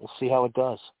know. We'll see how it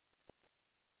does.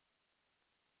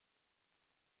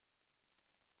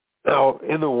 Now,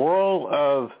 in the world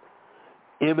of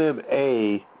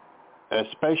MMA,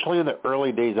 especially in the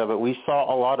early days of it, we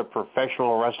saw a lot of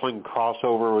professional wrestling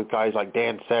crossover with guys like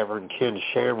Dan Severn, Ken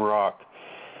Shamrock,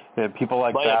 and people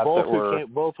like that.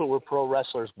 Both who were pro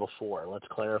wrestlers before. Let's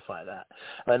clarify that.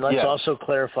 And let's also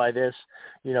clarify this.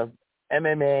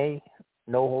 MMA,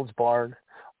 No Holds Barred,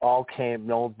 No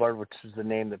Holds Barred, which is the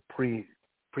name, the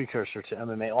precursor to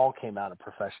MMA, all came out of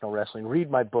professional wrestling.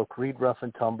 Read my book, read Rough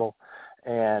and Tumble,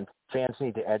 and fans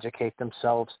need to educate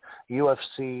themselves.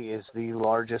 UFC is the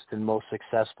largest and most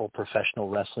successful professional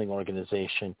wrestling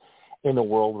organization in the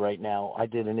world right now. I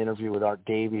did an interview with Art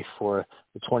Davie for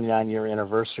the 29-year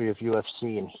anniversary of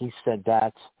UFC, and he said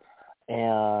that,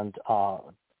 and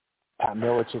Pat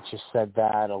Milicic has said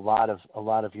that. A lot of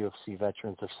UFC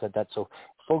veterans have said that. So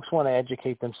if folks want to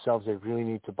educate themselves, they really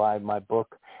need to buy my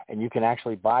book, and you can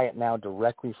actually buy it now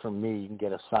directly from me. You can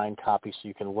get a signed copy so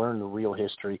you can learn the real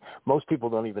history. Most people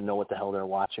don't even know what the hell they're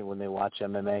watching when they watch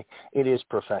MMA. It is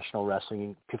professional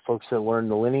wrestling. Folks that learn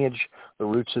the lineage, the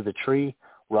roots of the tree,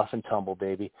 Rough and Tumble,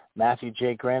 baby. Matthew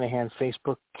J. Granahan,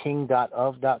 Facebook,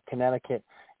 king.of.connecticut,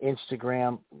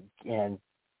 Instagram, and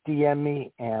DM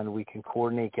me, and we can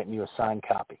coordinate getting you a signed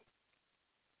copy.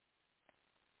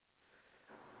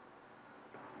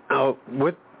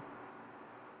 With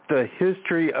the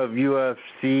history of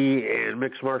UFC and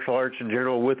mixed martial arts in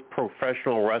general with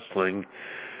professional wrestling,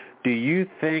 do you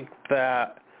think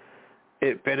that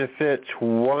it benefits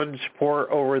one sport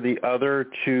over the other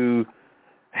to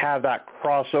have that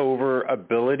crossover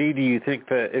ability? Do you think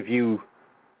that if you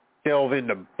delve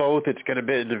into both, it's going to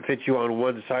benefit you on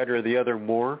one side or the other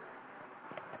more?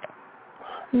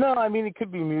 No, it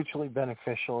could be mutually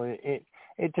beneficial.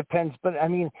 It depends, but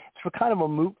it's for kind of a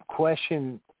moot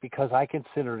question because I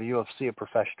consider the UFC a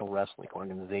professional wrestling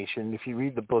organization. If you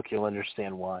read the book, you'll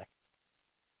understand why.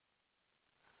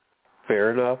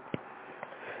 Fair enough.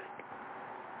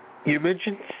 You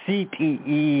mentioned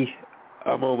CTE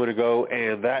a moment ago,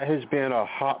 and that has been a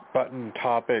hot-button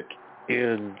topic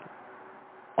in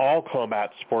all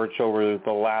combat sports over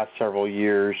the last several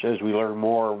years as we learn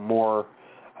more and more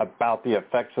about the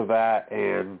effects of that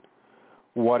and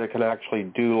what it can actually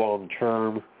do long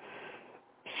term.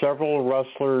 Several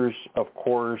wrestlers, of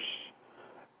course,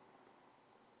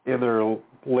 in their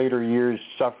later years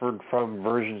suffered from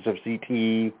versions of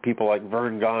CTE. People like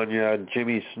Vern Gagne,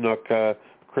 Jimmy Snuka,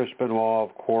 Chris Benoit,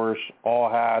 of course, all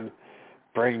had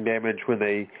brain damage when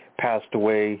they passed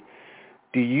away.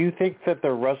 Do you think that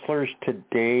the wrestlers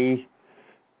today,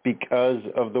 because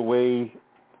of the way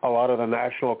a lot of the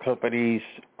national companies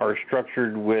are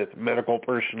structured with medical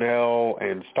personnel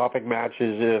and stopping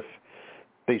matches if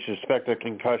they suspect a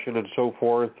concussion and so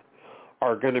forth,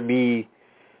 are going to be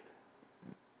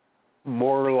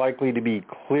more likely to be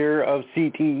clear of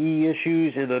CTE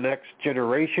issues in the next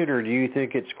generation, or do you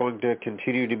think it's going to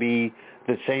continue to be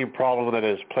the same problem that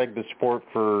has plagued the sport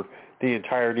for the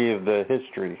entirety of the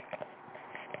history?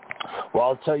 Well,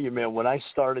 I'll tell you, man, when I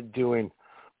started doing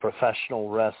professional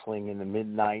wrestling in the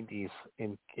mid-'90s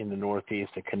in the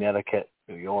Northeast, in Connecticut,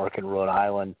 New York, and Rhode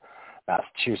Island,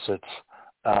 Massachusetts,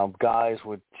 guys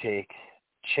would take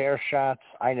chair shots.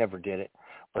 I never did it,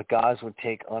 but guys would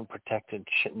take unprotected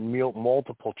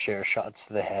multiple chair shots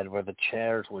to the head where the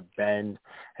chairs would bend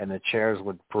and the chairs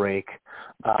would break.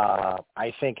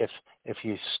 I think if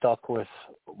you stuck with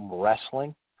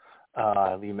wrestling,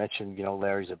 you mentioned,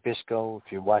 Larry Zbyszko.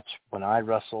 If you watch when I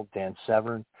wrestled, Dan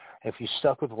Severn, if you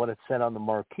stuck with what it said on the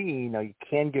marquee, you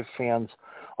can give fans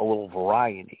a little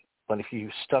variety. But if you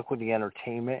stuck with the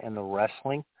entertainment and the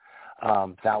wrestling,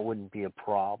 that wouldn't be a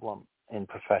problem in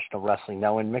professional wrestling.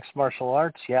 Now, in mixed martial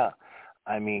arts, yeah,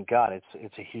 I mean, God,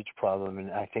 it's a huge problem,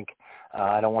 and I think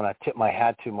I don't want to tip my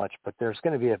hat too much, but there's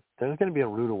going to be a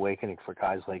rude awakening for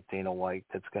guys like Dana White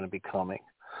that's going to be coming.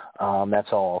 That's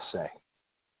all I'll say.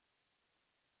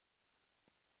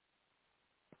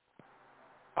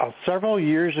 Several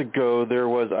years ago, there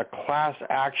was a class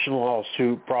action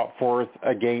lawsuit brought forth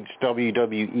against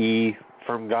WWE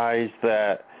from guys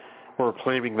that were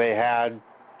claiming they had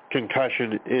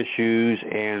concussion issues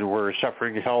and were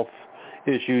suffering health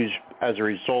issues as a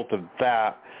result of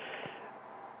that.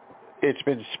 It's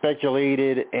been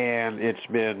speculated and it's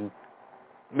been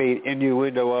made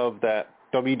innuendo of that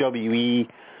WWE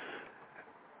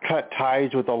cut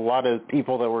ties with a lot of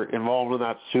people that were involved in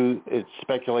that suit. It's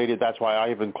speculated that's why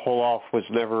Ivan Koloff was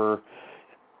never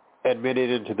admitted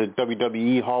into the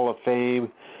WWE Hall of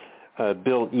Fame.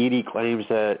 Bill Eadie claims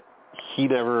that he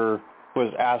never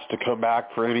was asked to come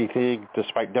back for anything,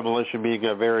 despite Demolition being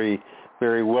a very,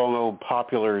 very well-known,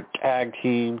 popular tag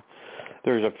team.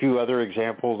 There's a few other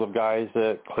examples of guys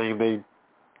that claim they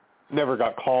never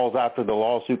got calls after the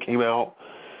lawsuit came out.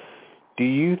 Do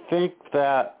you think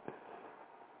that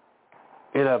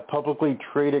in a publicly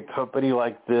traded company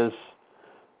like this,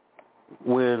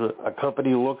 when a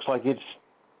company looks like it's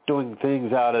doing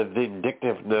things out of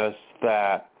vindictiveness,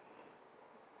 that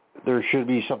there should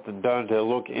be something done to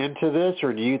look into this,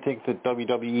 or do you think that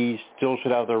WWE still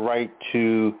should have the right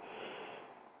to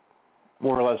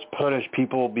more or less punish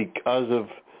people because of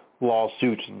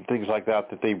lawsuits and things like that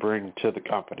they bring to the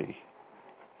company?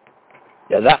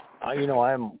 Yeah,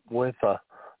 I'm with a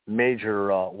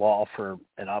major law firm,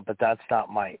 but that's not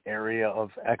my area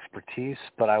of expertise.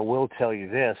 But I will tell you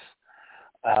this: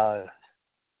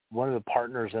 one of the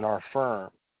partners in our firm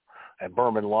at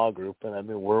Berman Law Group, and I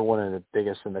mean we're one of the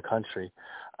biggest in the country,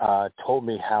 told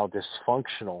me how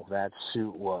dysfunctional that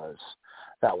suit was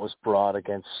that was brought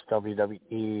against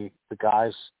WWE. The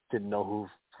guys didn't know who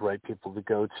the right people to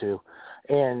go to,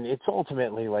 and it's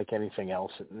ultimately like anything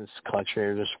else in this country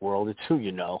or this world, it's who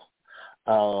you know.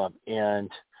 And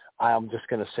I'm just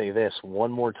going to say this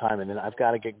one more time, and then I've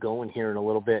got to get going here in a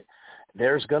little bit.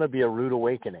 There's going to be a rude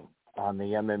awakening on the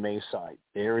MMA side.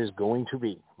 There is going to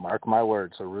be, mark my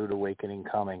words, a rude awakening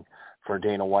coming for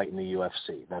Dana White in the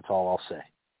UFC. That's all I'll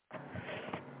say.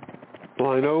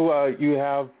 Well, I know you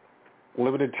have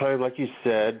limited time, like you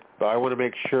said, but I want to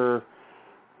make sure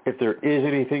if there is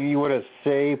anything you want to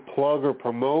say, plug, or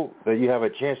promote, that you have a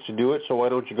chance to do it. So why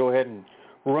don't you go ahead and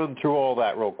run through all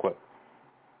that real quick?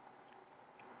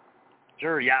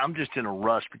 Sure, yeah, I'm just in a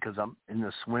rush because I'm in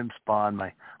the swim spa and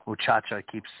my muchacha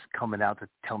keeps coming out to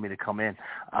tell me to come in.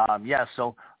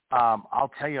 So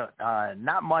I'll tell you,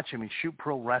 not much. I mean, Shoot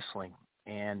Pro Wrestling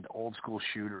and Old School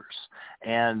Shooters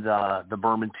and the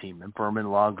Berman team and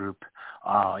Berman Law Group.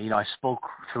 I spoke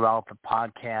throughout the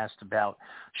podcast about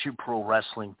Shoot Pro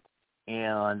Wrestling,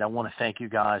 and I want to thank you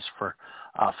guys for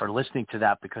listening to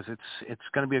that, because it's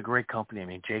going to be a great company. I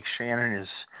mean, Jake Shannon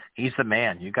he's the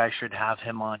man. You guys should have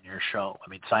him on your show. I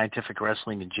mean, Scientific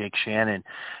Wrestling and Jake Shannon,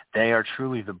 they are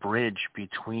truly the bridge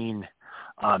between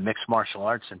mixed martial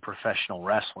arts and professional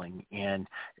wrestling. And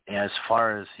as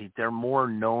far as they're more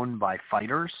known by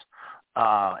fighters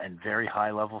and very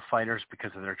high-level fighters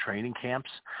because of their training camps,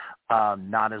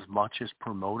 not as much as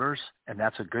promoters, and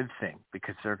that's a good thing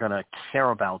because they're going to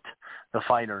care about the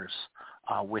fighters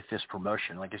with this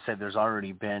promotion. Like I said, there's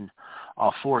already been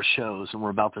 4 shows, and we're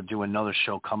about to do another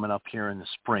show coming up here in the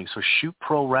spring. So Shoot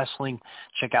Pro Wrestling,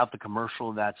 check out the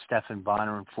commercial that Stephen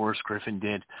Bonner and Forrest Griffin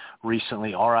did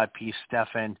recently. R.I.P.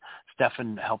 Stephen.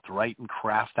 Stephen helped write and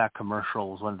craft that commercial.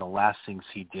 It was one of the last things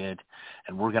he did,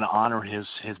 and we're going to honor his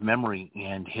memory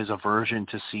and his aversion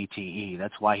to CTE.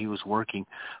 That's why he was working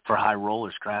for High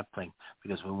Rollers Grappling,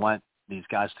 because we want these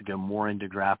guys to go more into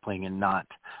grappling and not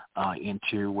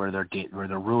into where they're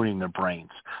ruining their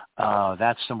brains.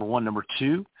 That's number one. Number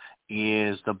two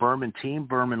is the Berman team,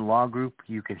 Berman Law Group.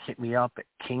 You can hit me up at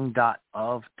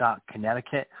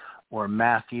king.of.connecticut or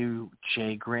Matthew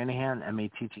J. Granahan,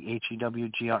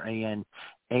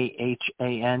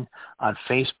 MATTHEWGRANAHAN on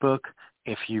Facebook.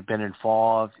 If you've been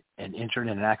involved and injured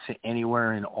in an accident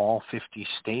anywhere in all 50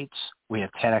 states, we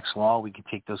have 10X Law. We can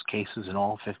take those cases in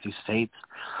all 50 states.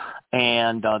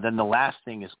 And then the last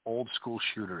thing is Old School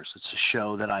Shooters. It's a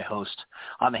show that I host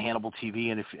on the Hannibal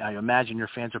TV. And I imagine your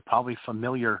fans are probably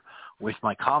familiar with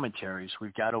my commentaries.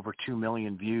 We've got over 2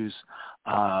 million views,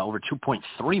 over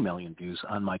 2.3 million views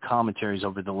on my commentaries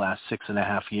over the last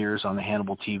 6.5 years on the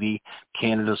Hannibal TV,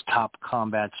 Canada's top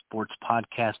combat sports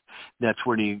podcast. That's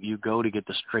where you go to get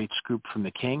the straight scoop from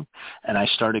the king. And I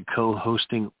started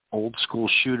co-hosting Old School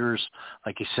Shooters.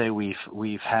 Like you say,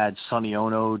 we've had Sonny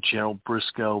Ono, Gerald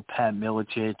Briscoe, Pat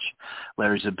Miletich,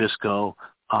 Larry Zbyszko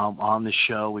on the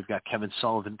show. We've got Kevin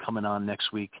Sullivan coming on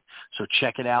next week. So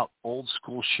check it out, Old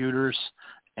School Shooters.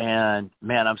 And,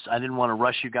 man, I didn't want to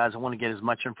rush you guys. I want to get as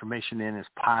much information in as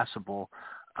possible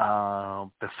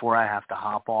before I have to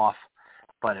hop off.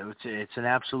 But it's an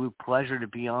absolute pleasure to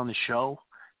be on the show,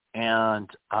 and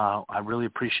I really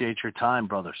appreciate your time,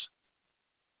 brothers.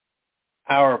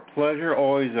 Our pleasure.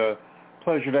 Always a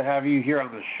pleasure to have you here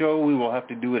on the show. We will have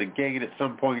to do it again at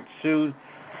some point soon.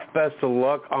 Best of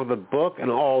luck on the book and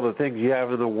all the things you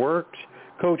have in the works.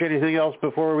 Coach, anything else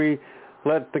before we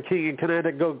let the King in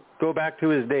Connecticut go back to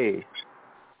his day?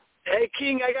 Hey,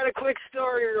 King, I got a quick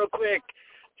story real quick.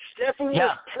 Stephen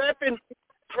was prepping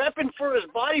for his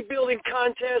bodybuilding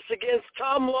contest against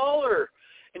Tom Lawler,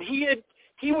 and he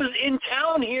was in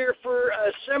town here for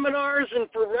seminars and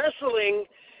for wrestling.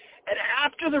 And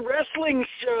after the wrestling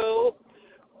show,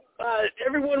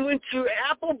 everyone went to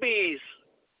Applebee's,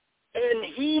 and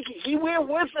he went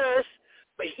with us,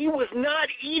 but he was not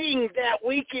eating that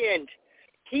weekend.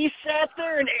 He sat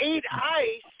there and ate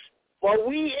ice while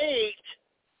we ate,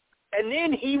 and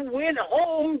then he went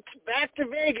home back to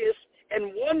Vegas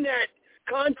and won that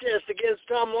contest against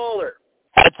Tom Lawler.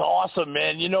 That's awesome,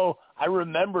 man. You know, I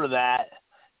remember that.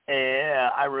 Yeah,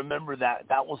 I remember that.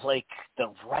 That was like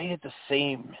right at the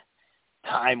same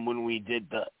time when we did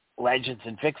the Legends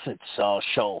and Vixens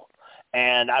show.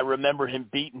 And I remember him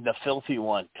beating the filthy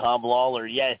one, Tom Lawler.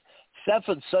 Yeah,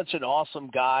 Stefan's such an awesome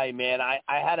guy, man. I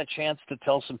had a chance to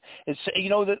tell some –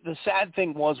 the sad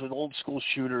thing was with Old School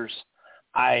Shooters,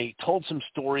 I told some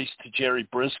stories to Jerry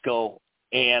Briscoe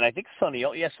and I think Sonny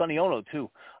Ono too,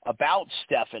 about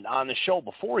Stefan on the show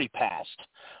before he passed,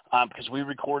 because we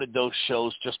recorded those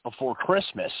shows just before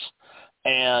Christmas.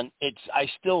 And I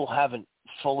still haven't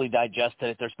fully digested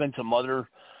it. There's been some other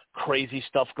crazy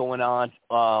stuff going on,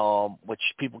 which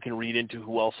people can read into,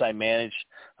 who else I manage,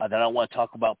 that I don't want to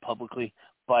talk about publicly.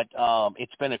 But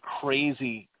it's been a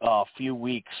crazy few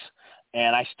weeks,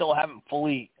 and I still haven't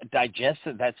fully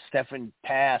digested that Stefan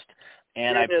passed.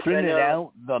 And I printed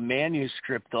out the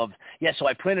manuscript of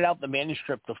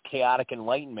Chaotic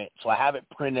Enlightenment. So I have it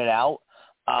printed out,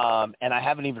 and I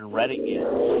haven't even read it yet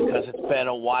because it's been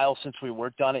a while since we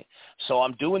worked on it. So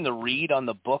I'm doing the read on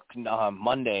the book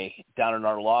Monday down in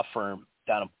our law firm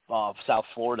down in South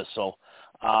Florida. So,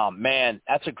 man,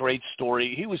 that's a great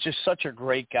story. He was just such a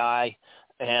great guy.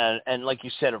 And like you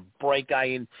said, a bright guy.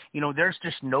 And, there's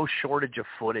just no shortage of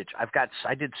footage.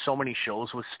 I did so many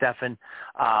shows with Stefan,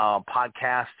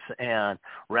 podcasts and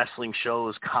wrestling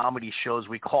shows, comedy shows.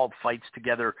 We called fights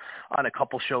together on a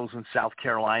couple shows in South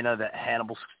Carolina that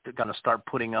Hannibal's going to start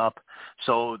putting up.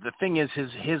 So the thing is,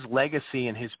 his legacy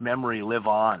and his memory live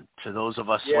on to those of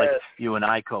us like you and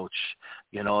I, Coach.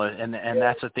 And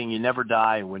that's the thing. You never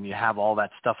die when you have all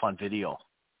that stuff on video.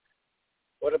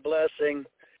 What a blessing.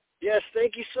 Yes,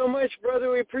 thank you so much,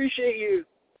 brother. We appreciate you.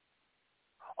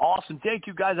 Awesome. Thank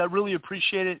you, guys. I really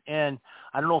appreciate it. And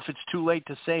I don't know if it's too late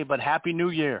to say, but Happy New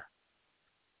Year.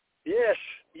 Yes,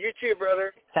 you too,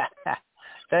 brother.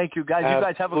 Thank you, guys. You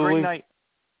guys have a great night.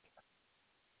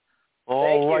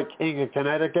 All right, King of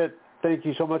Connecticut, thank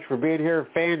you so much for being here.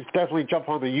 Fans, definitely jump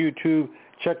on the YouTube.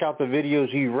 Check out the videos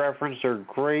he referenced. They're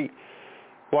great.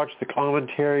 Watch the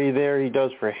commentary there he does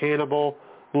for Hannibal.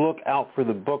 Look out for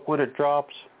the book when it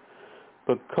drops.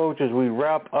 But, Coach, as we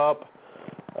wrap up,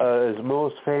 as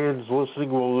most fans listening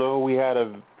will know, we had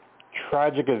a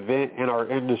tragic event in our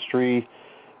industry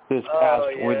this past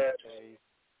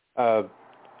Wednesday.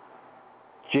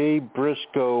 Jay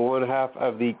Briscoe, one half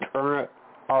of the current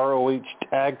ROH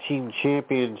Tag Team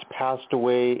Champions, passed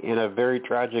away in a very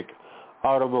tragic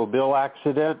automobile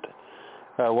accident.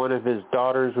 One of his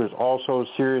daughters was also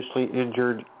seriously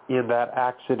injured in that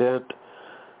accident.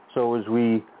 So as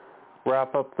we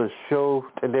wrap up the show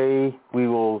today, we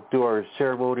will do our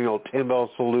ceremonial 10-bell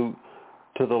salute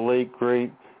to the late,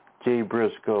 great Jay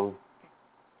Briscoe.